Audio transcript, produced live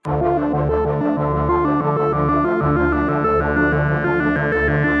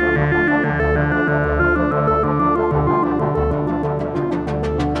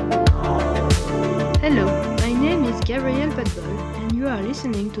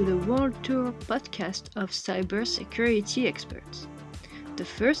to the World Tour podcast of cybersecurity experts. The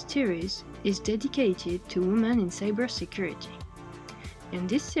first series is dedicated to women in cybersecurity. In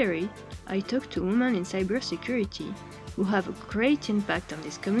this series, I talk to women in cybersecurity who have a great impact on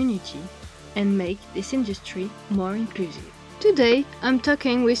this community and make this industry more inclusive. Today, I'm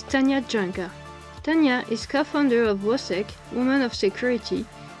talking with Tanya Janca. Tanya is co-founder of WoSEC, Women of Security,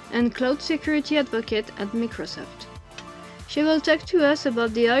 and Cloud Security Advocate at Microsoft. She will talk to us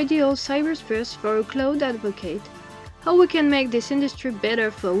about the ideal cyberspace for a cloud advocate, how we can make this industry better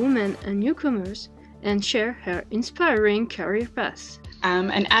for women and newcomers, and share her inspiring career path.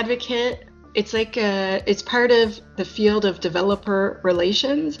 An advocate, it's part of the field of developer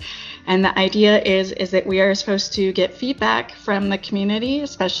relations, and the idea is that we are supposed to get feedback from the community,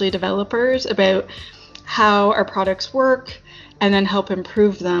 especially developers, about how our products work, and then help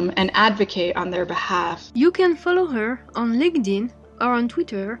improve them and advocate on their behalf. You can follow her on LinkedIn or on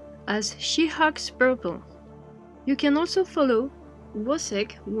Twitter as @SheHawksPurple. You can also follow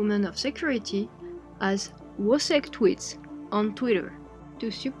WoSEC, Women of Security, as WoSEC Tweets on Twitter.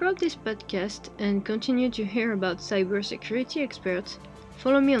 To support this podcast and continue to hear about cybersecurity experts,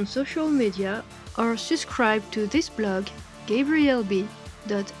 follow me on social media or subscribe to this blog,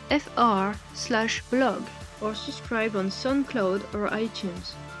 gabrielb.fr/blog, or subscribe on SoundCloud or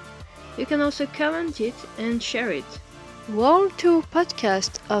iTunes. You can also comment it and share it. World Tour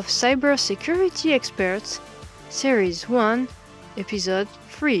Podcast of Cybersecurity Experts, Series 1, Episode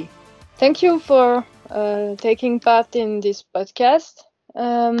 3. Thank you for taking part in this podcast.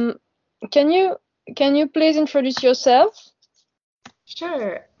 Can you please introduce yourself?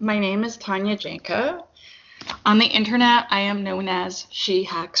 Sure. My name is Tanya Janca. On the internet, I am known as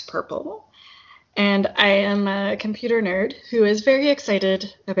 @SheHawksPurple. And I am a computer nerd who is very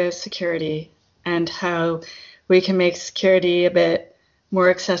excited about security and how we can make security a bit more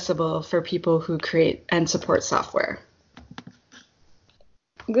accessible for people who create and support software.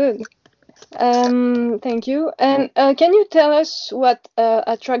 Good. Thank you. And can you tell us what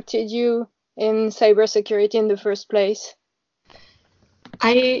attracted you in cybersecurity in the first place?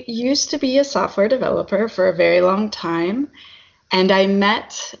 I used to be a software developer for a very long time. And I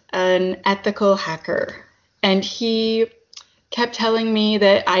met an ethical hacker, and he kept telling me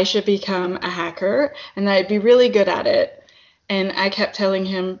that I should become a hacker and that I'd be really good at it. And I kept telling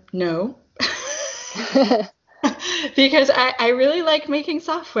him no, because I really like making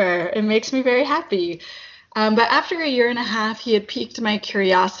software. It makes me very happy. But after a year and a half, he had piqued my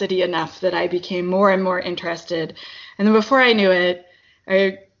curiosity enough that I became more and more interested. And then before I knew it,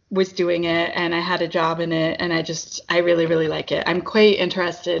 I was doing it and I had a job in it, and I really, really like it. I'm quite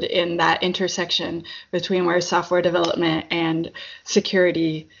interested in that intersection between where software development and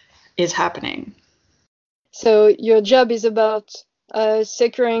security is happening. So your job is about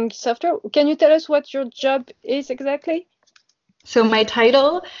securing software. Can you tell us what your job is exactly? So my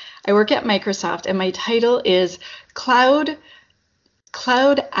title, I work at Microsoft, and my title is Cloud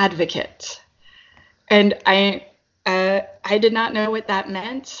Advocate. And I did not know what that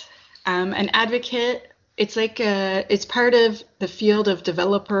meant. An advocate, it's part of the field of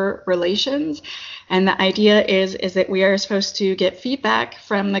developer relations, and the idea is that we are supposed to get feedback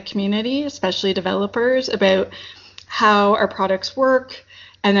from the community, especially developers, about how our products work,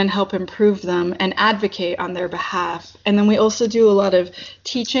 and then help improve them and advocate on their behalf. And then we also do a lot of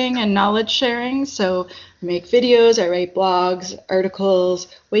teaching and knowledge sharing. So I make videos, I write blogs, articles,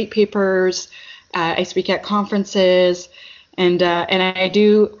 white papers. I speak at conferences, and I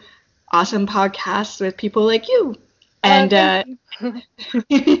do awesome podcasts with people like you. And the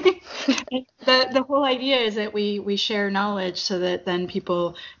whole idea is that we share knowledge so that then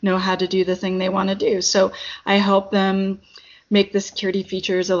people know how to do the thing they want to do. So I help them make the security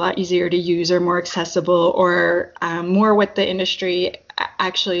features a lot easier to use, or more accessible, or more what the industry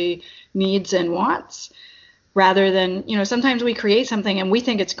actually needs and wants. Rather than, sometimes we create something and we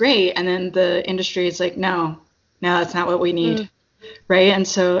think it's great, and then the industry is like, no, that's not what we need, right? And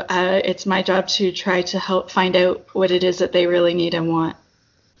so it's my job to try to help find out what it is that they really need and want.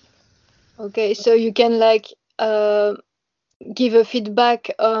 Okay, so you can give a feedback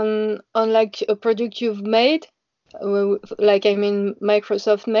on a product you've made,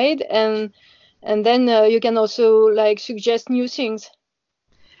 Microsoft made, and then you can also suggest new things.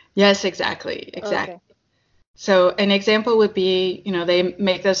 Yes, exactly. Okay. So an example would be, they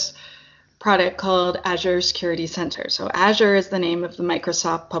make this product called Azure Security Center. So Azure is the name of the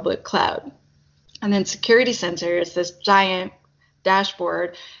Microsoft public cloud. And then Security Center is this giant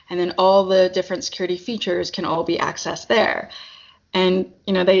dashboard, and then all the different security features can all be accessed there. And,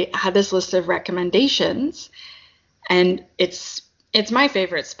 they had this list of recommendations, and it's it's my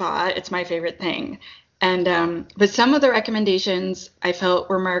favorite spot. It's my favorite thing. And but some of the recommendations I felt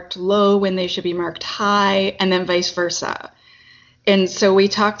were marked low when they should be marked high, and then vice versa. And so we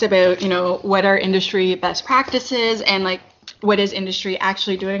talked about, what are industry best practices and like what is industry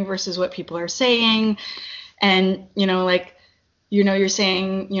actually doing versus what people are saying. And, you're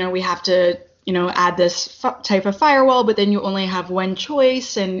saying, we have to, add this type of firewall, but then you only have one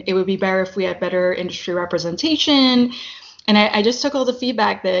choice, and it would be better if we had better industry representation. And I just took all the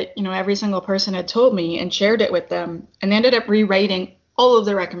feedback that, every single person had told me and shared it with them, and they ended up rewriting all of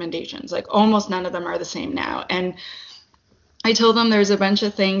the recommendations. Like almost none of them are the same now. And I told them there's a bunch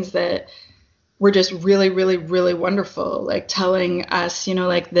of things that were just really, really, really wonderful, like telling us,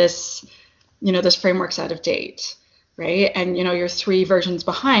 this, this framework's out of date, right? And, you're 3 versions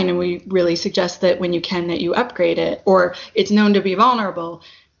behind, and we really suggest that when you can, that you upgrade it, or it's known to be vulnerable,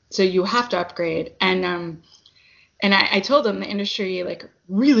 so you have to upgrade. And I told them the industry like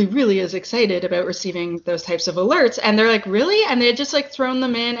really, really is excited about receiving those types of alerts. And they're like, really? And they had just like thrown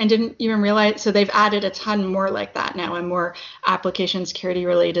them in and didn't even realize. So they've added a ton more like that now, and more application security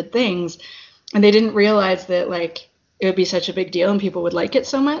related things. And they didn't realize that like it would be such a big deal and people would like it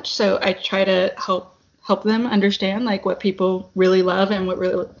so much. So I try to help them understand like what people really love and what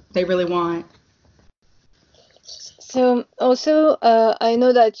they really want. So also, I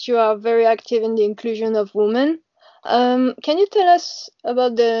know that you are very active in the inclusion of women. Can you tell us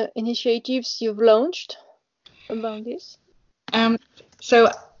about the initiatives you've launched about this? So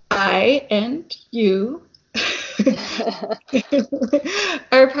I and you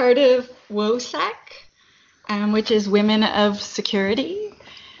are part of WoSEC, which is Women of Security.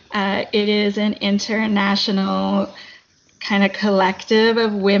 It is an international kind of collective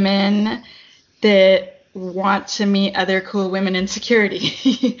of women that want to meet other cool women in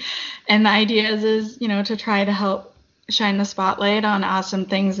security. And the idea is, to try to help shine the spotlight on awesome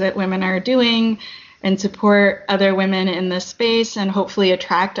things that women are doing and support other women in this space, and hopefully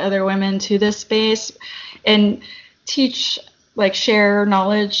attract other women to this space and teach, like share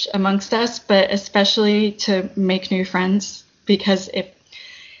knowledge amongst us, but especially to make new friends. Because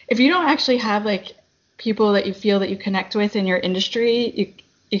if you don't actually have like people that you feel that you connect with in your industry,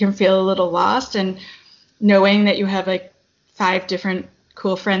 you can feel a little lost. And knowing that you have like 5 different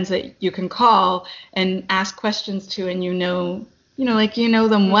cool friends that you can call and ask questions to, and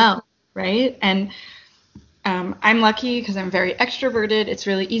them well, right? And I'm lucky because I'm very extroverted. It's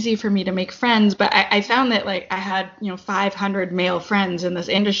really easy for me to make friends, but I found that like I had 500 male friends in this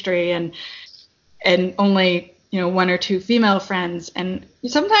industry, and only 1 or 2 female friends, and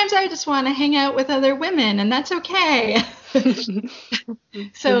sometimes I just want to hang out with other women, and that's okay.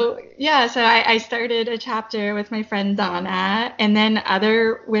 So I started a chapter with my friend Donna, and then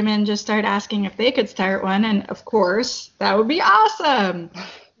other women just started asking if they could start one, and of course that would be awesome.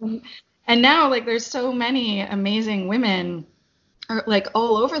 And now like there's so many amazing women like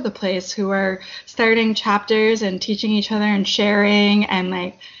all over the place who are starting chapters and teaching each other and sharing and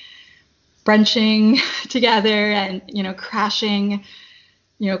like brunching together and crashing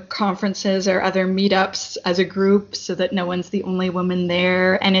conferences or other meetups as a group, so that no one's the only woman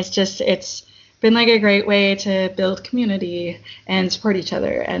there. And it's been like a great way to build community and support each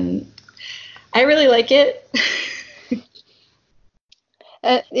other, and I really like it.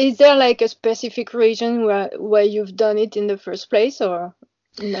 Is there like a specific region where you've done it in the first place, or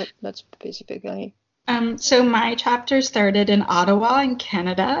not specifically? So my chapter started in Ottawa in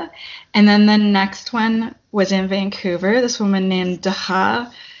Canada, and then the next one was in Vancouver. This woman named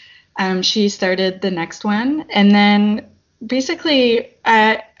Daha, she started the next one, and then basically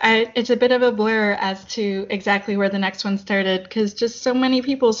it's a bit of a blur as to exactly where the next one started, because just so many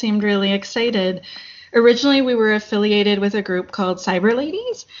people seemed really excited. Originally, we were affiliated with a group called Cyber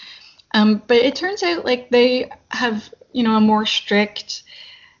Ladies, but it turns out like they have a more strict.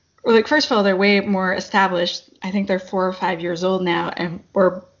 Like, first of all, they're way more established. I think they're 4 or 5 years old now, and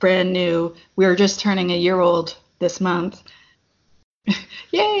we're brand new. We were just turning a year old this month.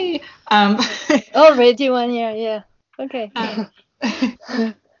 Yay! Already 1 year, yeah. Okay.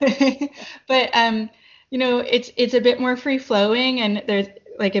 But it's a bit more free flowing, and there's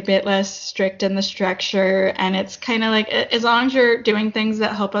like a bit less strict in the structure, and it's kind of like as long as you're doing things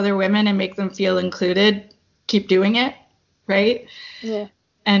that help other women and make them feel included, keep doing it, right? Yeah.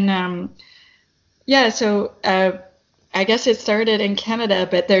 And so I guess it started in Canada,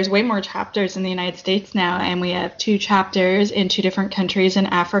 but there's way more chapters in the United States now, and we have 2 chapters in 2 different countries in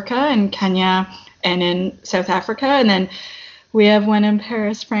Africa, in Kenya and in South Africa, and then we have one in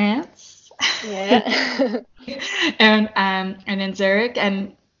Paris, France. Yeah. and in Zurich,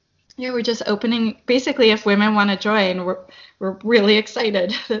 and Yeah, we're just opening. Basically, if women want to join, we're really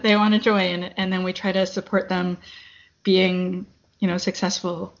excited that they want to join, and then we try to support them being,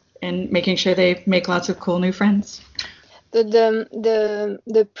 successful and making sure they make lots of cool new friends.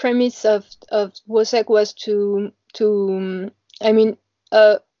 The premise of WoSEC was to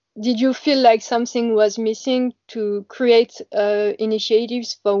did you feel like something was missing to create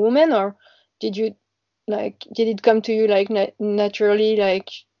initiatives for women, or did it come to you like naturally, like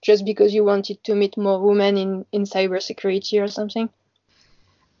just because you wanted to meet more women in cybersecurity or something?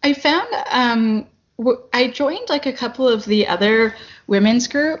 I found I joined like a couple of the other women's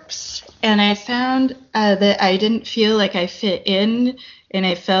groups, and I found that I didn't feel like I fit in, and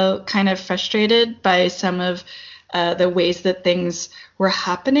I felt kind of frustrated by some of the ways that things were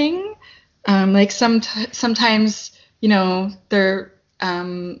happening. Like sometimes,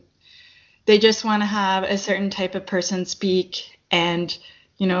 they just want to have a certain type of person speak, and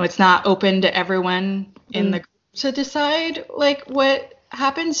it's not open to everyone in the group to decide like what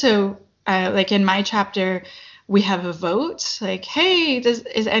happened. So like in my chapter, we have a vote like, hey,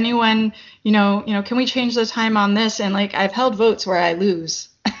 is anyone, can we change the time on this? And like I've held votes where I lose.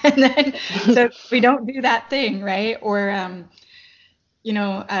 And then so we don't do that thing, right? Or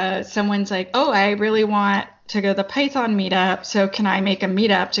someone's like, oh, I really want to go to the Python meetup, so can I make a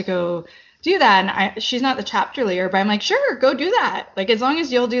meetup to go do that? And she's not the chapter leader, but I'm like, sure, go do that. Like, as long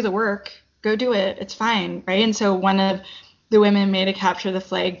as you'll do the work, go do it. It's fine, right? And so one of the women made a capture the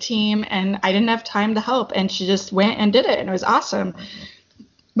flag team, and I didn't have time to help, and she just went and did it, and it was awesome.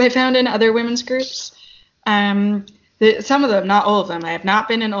 But I found in other women's groups, some of them, not all of them, I have not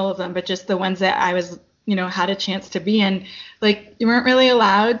been in all of them, but just the ones that I was, had a chance to be in, like you weren't really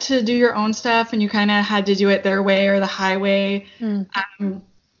allowed to do your own stuff, and you kind of had to do it their way or the highway.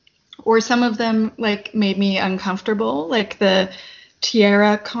 Or some of them like made me uncomfortable, like the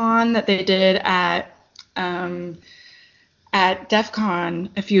Tiara Con that they did at DEF CON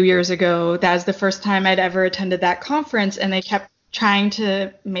a few years ago. That was the first time I'd ever attended that conference, and they kept trying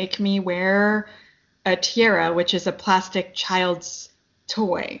to make me wear a tiara, which is a plastic child's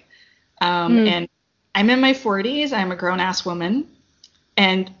toy. And I'm in my 40s, I'm a grown-ass woman,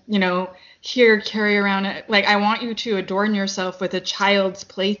 and, here carry around it, like, I want you to adorn yourself with a child's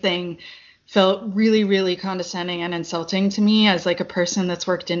plaything, felt really, really condescending and insulting to me as like a person that's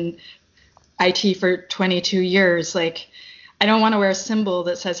worked in IT for 22 years. Like, I don't want to wear a symbol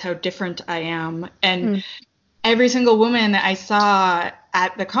that says how different I am. And every single woman that I saw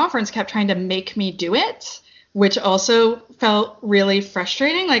at the conference kept trying to make me do it, which also felt really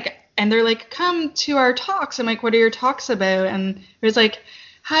frustrating. Like, and they're like, come to our talks. I'm like, what are your talks about? And it was like,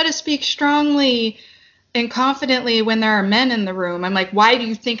 how to speak strongly and confidently when there are men in the room. I'm like, why do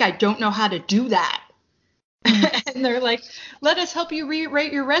you think I don't know how to do that? And they're like, let us help you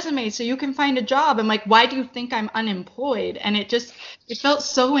rewrite your resume so you can find a job. I'm like, why do you think I'm unemployed? And it felt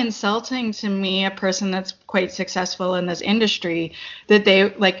so insulting to me, a person that's quite successful in this industry, that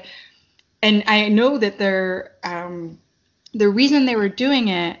they like, and I know that the reason they were doing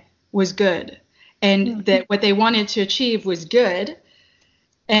it was good, and that what they wanted to achieve was good.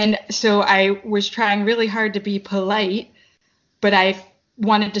 And so I was trying really hard to be polite, but I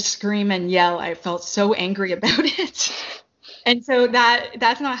wanted to scream and yell. I felt so angry about it. And so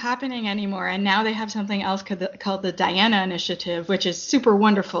that's not happening anymore. And now they have something else called the Diana Initiative, which is super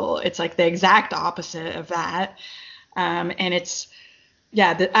wonderful. It's like the exact opposite of that. And it's,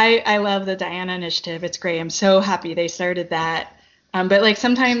 I love the Diana Initiative. It's great. I'm so happy they started that. But like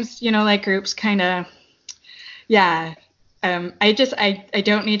sometimes, like groups kind of, I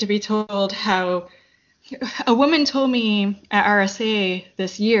don't need to be told how. A woman told me at RSA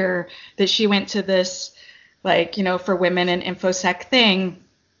this year that she went to this, like, for women in InfoSec thing,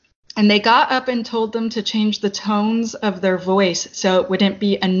 and they got up and told them to change the tones of their voice so it wouldn't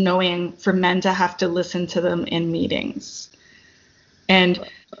be annoying for men to have to listen to them in meetings. And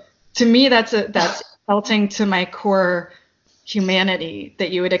to me, that's insulting to my core humanity,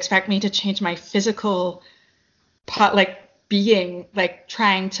 that you would expect me to change my physical being, like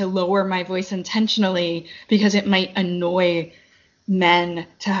trying to lower my voice intentionally because it might annoy men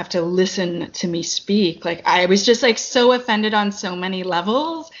to have to listen to me speak. Like, I was just like so offended on so many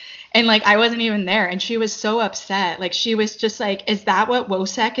levels, and like I wasn't even there, and she was so upset. Like, she was just like, is that what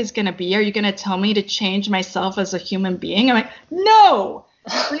WoSEC is going to be? Are you going to tell me to change myself as a human being? I'm like, no,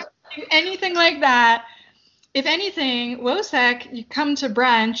 we're not doing anything like that. If anything, WoSEC, you come to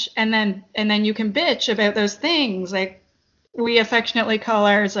brunch and then you can bitch about those things. Like, we affectionately call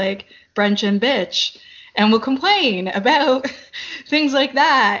ours like brunch and bitch. and will complain about things like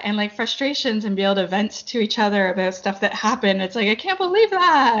that and like frustrations and be able to vent to each other about stuff that happened. It's like, I can't believe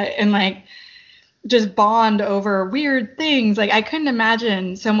that. And like just bond over weird things. Like I couldn't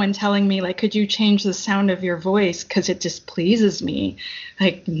imagine someone telling me like, could you change the sound of your voice because it displeases me?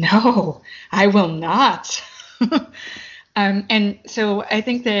 Like, no, I will not. And so I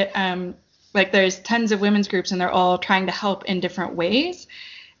think that like there's tons of women's groups and they're all trying to help in different ways.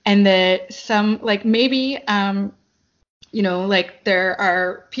 And that some like maybe, you know, like there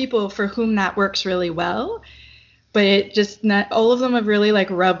are people for whom that works really well, but it just not all of them have really like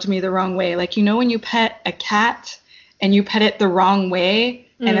rubbed me the wrong way. Like, you know, when you pet a cat and you pet it the wrong way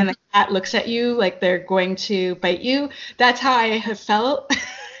and then the cat looks at you like they're going to bite you, that's how I have felt.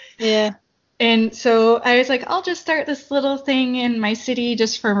 Yeah. And so I was like, I'll just start this little thing in my city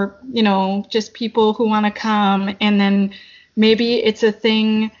just for, you know, just people who want to come. And then maybe it's a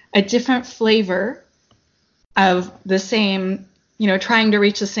thing, a different flavor of the same, you know, trying to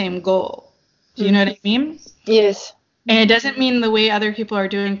reach the same goal. Do you know what I mean? Yes. And it doesn't mean the way other people are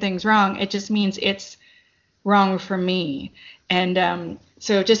doing things wrong. It just means it's wrong for me. And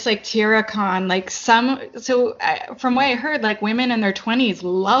so just like TierraCon, like from what I heard, like women in their 20s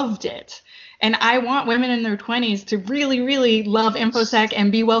loved it. And I want women in their 20s to really, really love InfoSec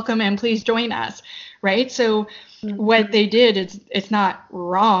and be welcome and please join us, right? So what they did, it's not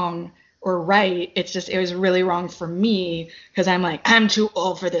wrong or right. It's just, it was really wrong for me because I'm like, I'm too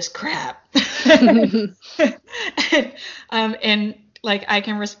old for this crap. And like, I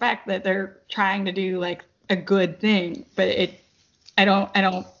can respect that they're trying to do like a good thing, but I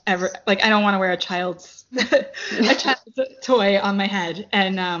don't ever, like, I don't want to wear a child's toy on my head.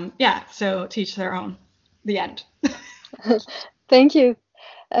 And yeah, so teach their own. The end. Thank you.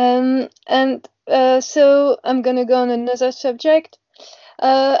 So I'm gonna go on another subject.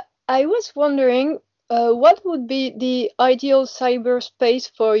 I was wondering, what would be the ideal cyberspace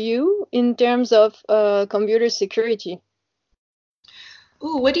for you in terms of computer security?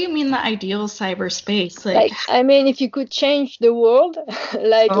 Ooh, what do you mean the ideal cyberspace? Like, I mean, if you could change the world,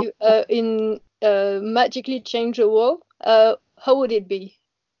 like Oh. magically change the world, how would it be?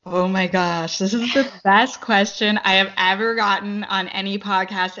 Oh my gosh, this is the best question I have ever gotten on any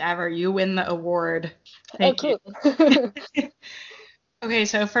podcast ever. You win the award. Thank you. Okay,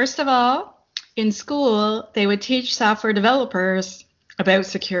 so first of all, in school, they would teach software developers about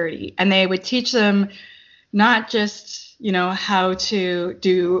security, and they would teach them not just, you know, how to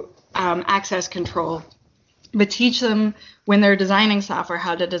do access control, but teach them when they're designing software,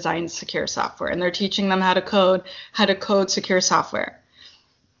 how to design secure software. And they're teaching them how to code secure software.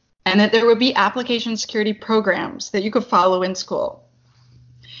 And that there would be application security programs that you could follow in school.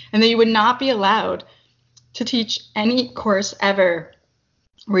 And that you would not be allowed to teach any course ever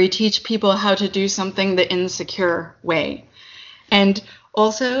where you teach people how to do something the insecure way. And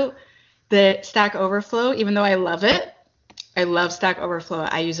also the Stack Overflow, even though I love it, I love Stack Overflow,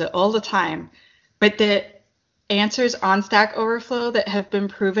 I use it all the time, but the answers on Stack Overflow that have been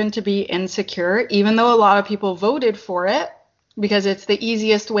proven to be insecure, even though a lot of people voted for it, because it's the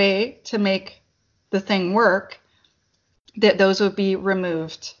easiest way to make the thing work, that those would be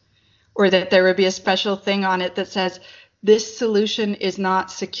removed, or that there would be a special thing on it that says this solution is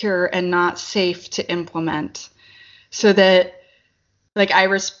not secure and not safe to implement. So that, like, I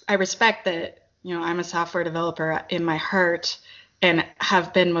respect that, you know, I'm a software developer in my heart and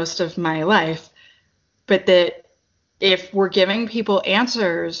have been most of my life, but that if we're giving people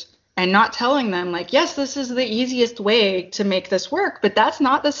answers and not telling them like, yes, this is the easiest way to make this work, but that's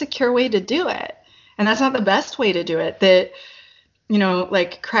not the secure way to do it. And that's not the best way to do it. That, you know,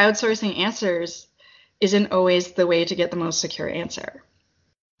 like crowdsourcing answers isn't always the way to get the most secure answer.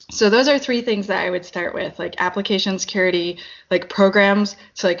 So those are three things that I would start with, like application security, like programs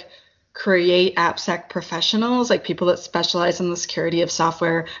to like create AppSec professionals, like people that specialize in the security of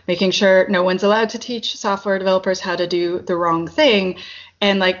software, making sure no one's allowed to teach software developers how to do the wrong thing.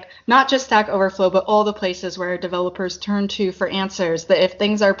 And like not just Stack Overflow, but all the places where developers turn to for answers, that if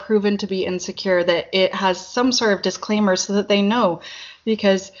things are proven to be insecure, that it has some sort of disclaimer so that they know.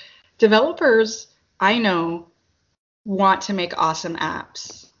 Because developers, I know, want to make awesome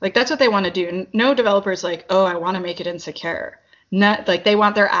apps. Like that's what they want to do. No developer's like, oh, I want to make it insecure. Not like they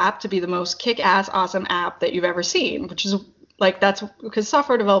want their app to be the most kick-ass awesome app that you've ever seen, which is like, that's because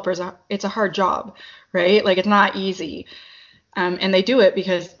software developers, it's a hard job, right? Like it's not easy. And they do it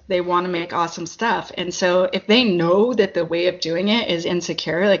because they want to make awesome stuff. And so if they know that the way of doing it is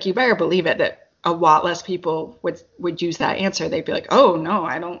insecure, like you better believe it, that a lot less people would use that answer. They'd be like, oh no,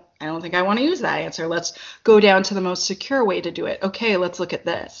 I don't think I want to use that answer. Let's go down to the most secure way to do it. Okay, let's look at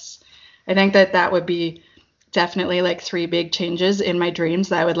this. I think that would be definitely like 3 big changes in my dreams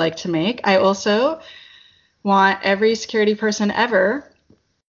that I would like to make. I also want every security person ever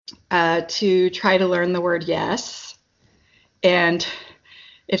to try to learn the word yes. And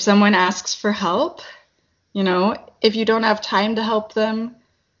if someone asks for help, if you don't have time to help them,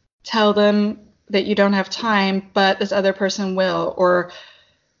 tell them that you don't have time, but this other person will, or,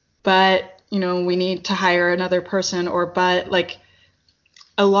 but, we need to hire another person, or, but, like,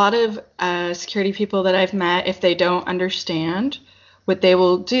 a lot of security people that I've met, if they don't understand, what they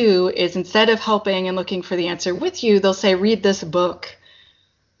will do is instead of helping and looking for the answer with you, they'll say, read this book,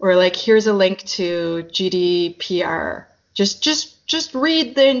 or like, here's a link to GDPR. Just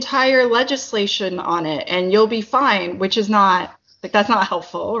read the entire legislation on it and you'll be fine, which is not, like, that's not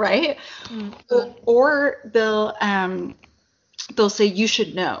helpful, right? Or they'll say you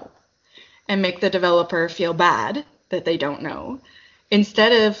should know and make the developer feel bad that they don't know,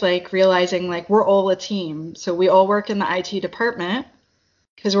 instead of like realizing like we're all a team. So we all work in the IT department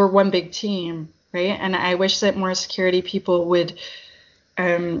because we're one big team, right? And I wish that more security people would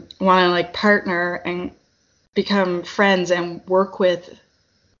want to like partner and become friends and work with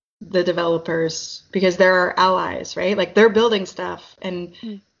the developers, because they're our allies, right? Like, they're building stuff, and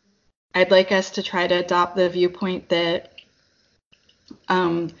I'd like us to try to adopt the viewpoint that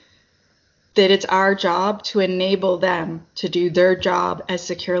that it's our job to enable them to do their job as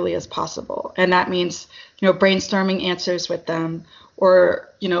securely as possible. And that means, brainstorming answers with them, or,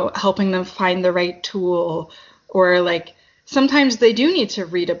 helping them find the right tool, or like sometimes they do need to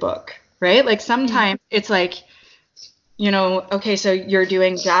read a book, right? Like sometimes it's like, okay, so you're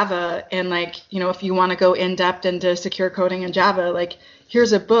doing Java, and like, if you want to go in depth into secure coding in Java, like,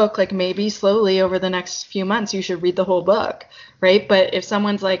 here's a book, like maybe slowly over the next few months, you should read the whole book, right? But if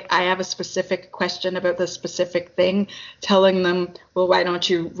someone's like, I have a specific question about this specific thing, telling them, well, why don't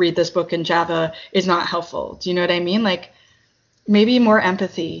you read this book in Java, is not helpful. Do you know what I mean? Like, maybe more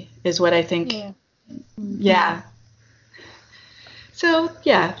empathy is what I think. Yeah. So,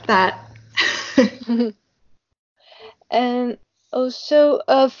 yeah, that. And also,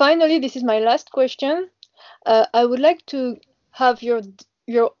 finally, this is my last question. I would like to have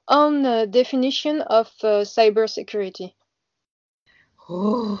your own definition of cybersecurity.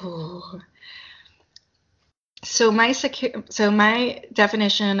 Oh. So my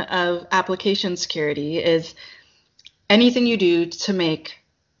definition of application security is anything you do to make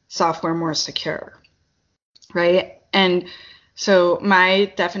software more secure, right? And so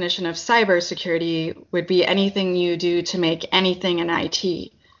my definition of cybersecurity would be anything you do to make anything in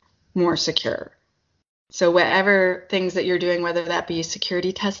IT more secure. So whatever things that you're doing, whether that be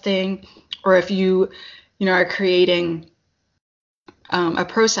security testing, or if you are creating a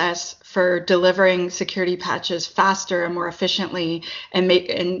process for delivering security patches faster and more efficiently,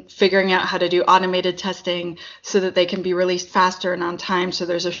 and figuring out how to do automated testing so that they can be released faster and on time, so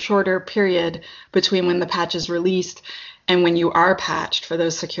there's a shorter period between when the patch is released and when you are patched for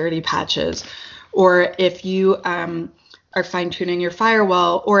those security patches. Or if you are fine-tuning your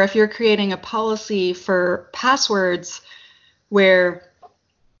firewall, or if you're creating a policy for passwords where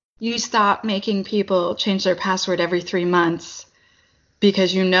you stop making people change their password every 3 months,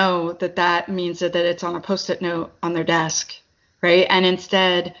 because that means that it's on a Post-it note on their desk, right? And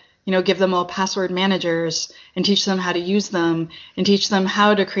instead, give them all password managers and teach them how to use them, and teach them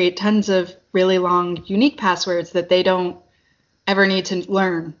how to create tons of really long, unique passwords that they don't ever need to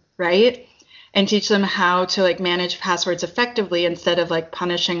learn, right? And teach them how to like manage passwords effectively instead of like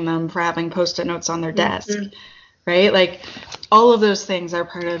punishing them for having Post-it notes on their desk, right? Like, all of those things are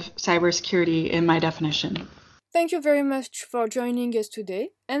part of cybersecurity in my definition. Thank you very much for joining us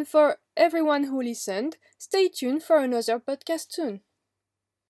today, and for everyone who listened, stay tuned for another podcast soon.